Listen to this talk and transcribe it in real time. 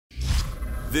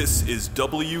This is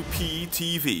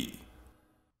WPTV.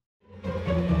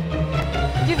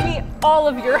 Give me all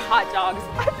of your hot dogs.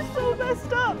 I'm so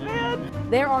messed up, man.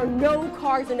 There are no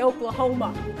cars in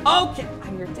Oklahoma. Okay,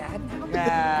 I'm your dad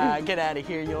now. Nah, get out of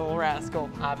here, you little rascal.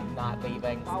 I'm not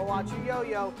leaving. I'll watch you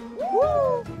yo-yo.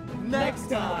 Woo! Next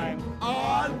time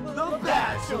on The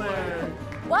Bachelor.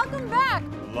 Welcome back.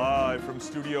 Live from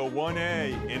Studio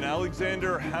 1A in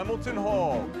Alexander Hamilton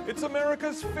Hall, it's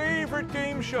America's favorite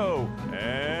game show,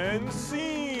 And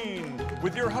Scene,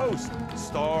 with your host,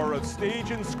 star of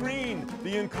stage and screen,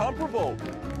 the incomparable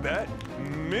Bette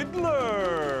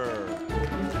Midler.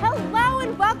 Hello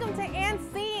and welcome to And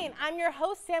Scene. I'm your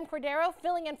host, Sam Cordero,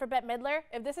 filling in for Bette Midler.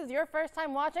 If this is your first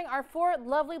time watching, our four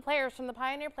lovely players from the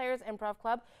Pioneer Players Improv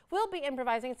Club will be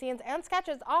improvising scenes and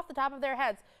sketches off the top of their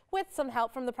heads with some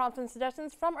help from the prompts and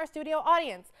suggestions from our studio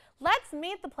audience. Let's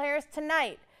meet the players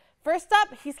tonight. First up,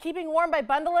 he's keeping warm by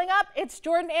bundling up. It's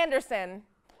Jordan Anderson.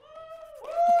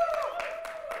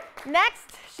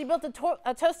 Next, she built a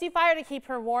toasty fire to keep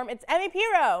her warm. It's Emmy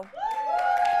Pirro.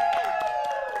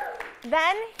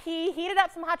 Then he heated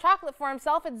up some hot chocolate for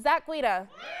himself. It's Guida.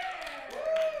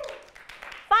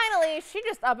 Finally, she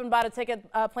just up and bought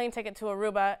a plane ticket to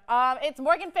Aruba. It's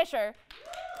Morgan Fisher.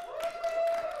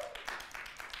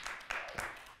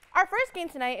 Our first game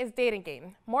tonight is Dating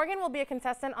Game. Morgan will be a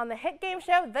contestant on the hit game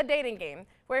show, The Dating Game,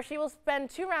 where she will spend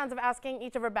 2 rounds of asking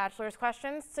each of her bachelors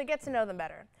questions to get to know them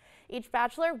better. Each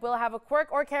bachelor will have a quirk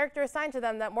or character assigned to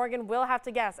them that Morgan will have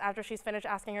to guess after she's finished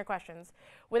asking her questions.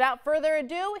 Without further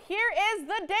ado, here is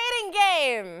The Dating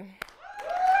Game.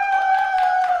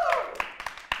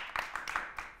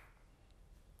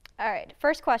 All right,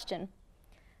 first question.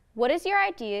 What is your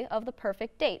idea of the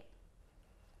perfect date?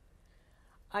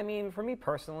 I mean, for me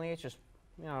personally, it's just,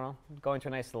 I don't know, going to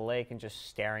a nice lake and just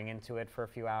staring into it for a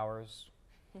few hours.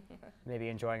 Maybe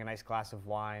enjoying a nice glass of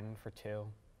wine for 2.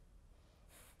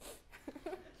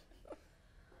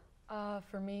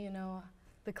 For me,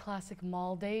 the classic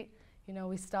mall date.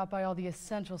 We stop by all the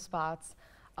essential spots,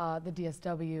 the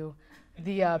DSW,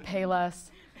 the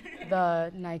Payless, the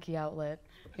Nike outlet.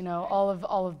 All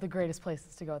of the greatest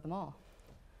places to go at the mall.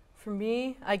 For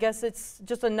me, I guess it's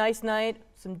just a nice night,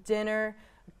 some dinner,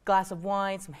 a glass of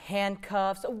wine, some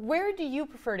handcuffs. Where do you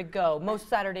prefer to go most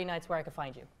Saturday nights where I could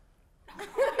find you?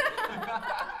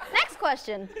 Next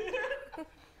question.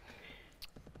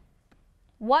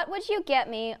 What would you get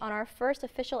me on our first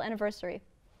official anniversary?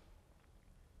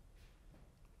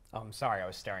 Oh, I'm sorry, I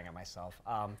was staring at myself.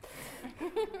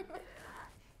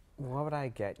 What would I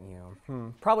get you?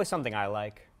 Probably something I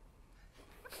like.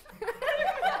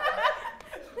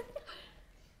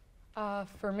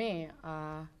 For me,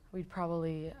 I'd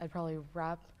probably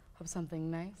wrap up something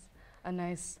nice, a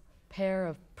nice pair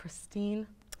of pristine,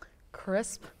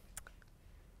 crisp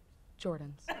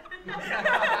Jordans.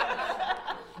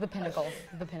 The pinnacle.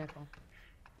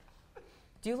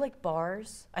 Do you like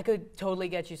bars? I could totally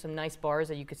get you some nice bars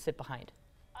that you could sit behind.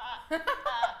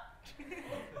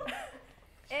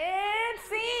 And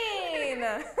Scene.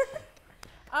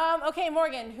 Okay,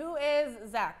 Morgan, who is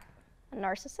Zach? A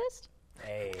narcissist?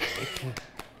 Hey.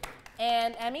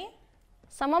 And Emmy?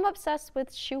 Someone obsessed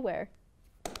with shoe wear.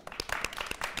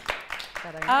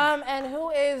 And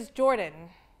who is Jordan?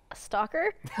 A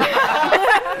stalker?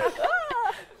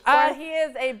 He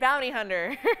is a bounty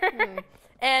hunter.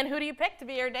 And who do you pick to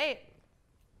be your date?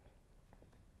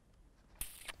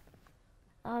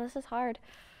 Oh, this is hard.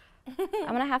 I'm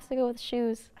gonna have to go with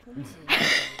shoes. We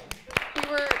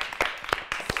were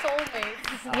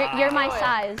soulmates. You're my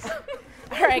size.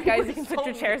 All right, guys, you can put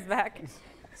your chairs back.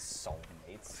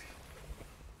 Soulmates.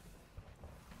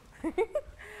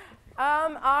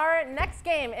 Our next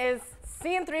game is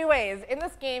Scene 3 Ways. In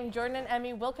this game, Jordan and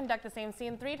Emmy will conduct the same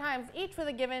scene 3 times, each with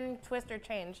a given twist or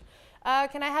change.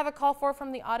 Can I have a call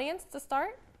from the audience to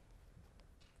start?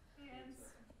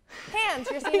 Hands.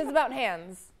 Your scene is about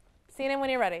hands. Scene in when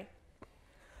you're ready.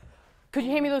 Could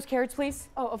you hand me those carrots, please?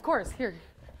 Oh, of course. Here.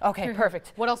 Okay, Here.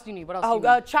 perfect. What else do you need? What else do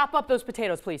you need? Chop up those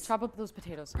potatoes, please. Chop up those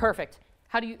potatoes. Perfect.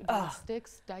 How do you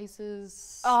sticks,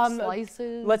 dices,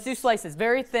 slices? Let's do slices.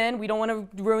 Very thin. We don't want to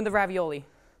ruin the ravioli.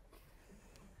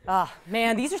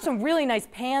 Man, these are some really nice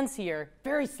pans here.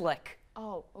 Very slick.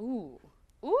 Oh, ooh.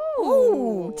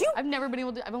 Ooh. I've never been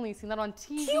able to, I've only seen that on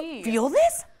TV. Do you feel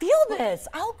this? Feel this.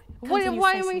 Why am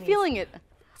I feeling it?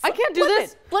 I can't do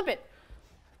this. Flip it.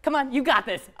 Come on, you got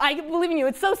this. I believe in you.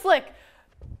 It's so slick.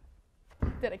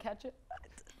 Did I catch it?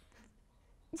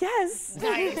 Yes.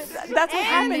 Nice. That's what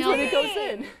happens when it goes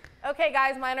in. Okay,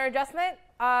 guys, minor adjustment.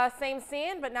 Same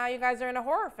scene, but now you guys are in a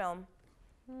horror film.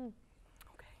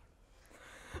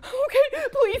 Okay,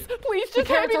 please, just hand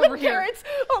carrots me the over here. carrots.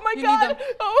 Oh my You need God. them.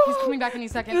 Oh. He's coming back any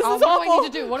second. This is What do I awful.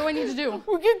 need to do? What do I need to do?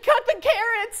 We can cut the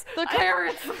carrots. The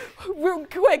carrots. We're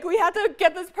quick. We have to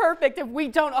get this perfect. If we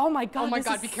don't, oh my God, Oh my this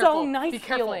God, is be careful. so nice Be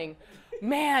careful. feeling.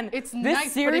 Man, It's this nice,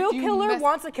 but serial if you killer mess-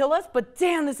 wants to kill us, but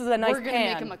damn, this is a nice We're gonna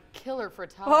pan. make him a killer for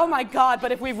time. Oh my God,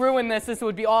 but if we ruin this, this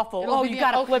would be awful. It'll Oh, be you the-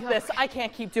 gotta okay, flip okay. this. I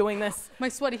can't keep doing this. My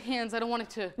sweaty hands. I don't want it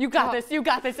to. You got drop. this, you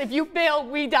got this. If you fail,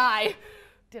 we die.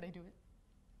 Did I do it?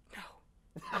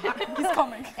 No. He's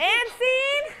coming. And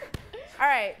scene! All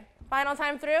right, final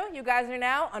time through. You guys are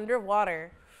now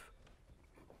underwater.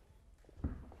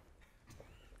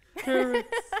 Carrots.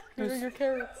 Here are your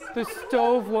carrots. The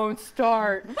stove won't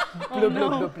start. Oh, Blub, no.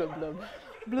 blub, blub, blub, blub.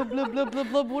 Blub, blub, blub, blub,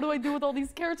 blub. What do I do with all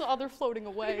these carrots? Oh, they're floating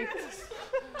away.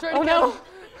 Try to Oh get no.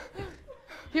 them.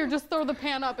 Here, just throw the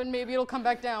pan up and maybe it'll come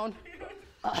back down.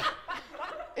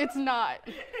 It's not.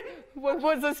 What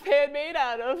was this pan made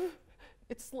out of?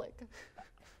 It's slick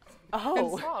Oh.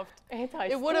 and soft.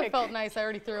 Anti-stick. It would have felt nice. I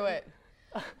already threw it.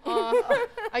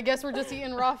 I guess we're just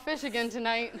eating raw fish again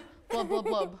tonight. Blub, blub,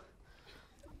 blub.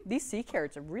 These sea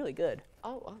carrots are really good.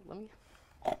 Oh, let me.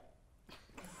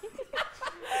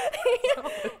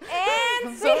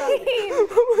 And scene!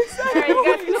 All right, you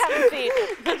guys can have a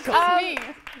seat.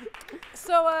 Me.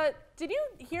 So, did you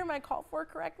hear my call for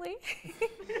correctly?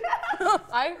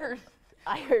 I heard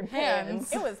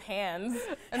Hands. It was hands.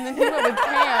 and then he went with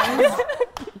pans.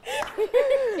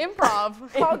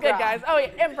 Improv. All good, guys. Oh,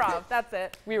 yeah, improv. That's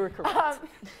it. We were correct.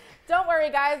 Don't worry,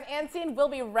 guys. And scene will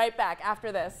be right back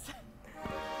after this.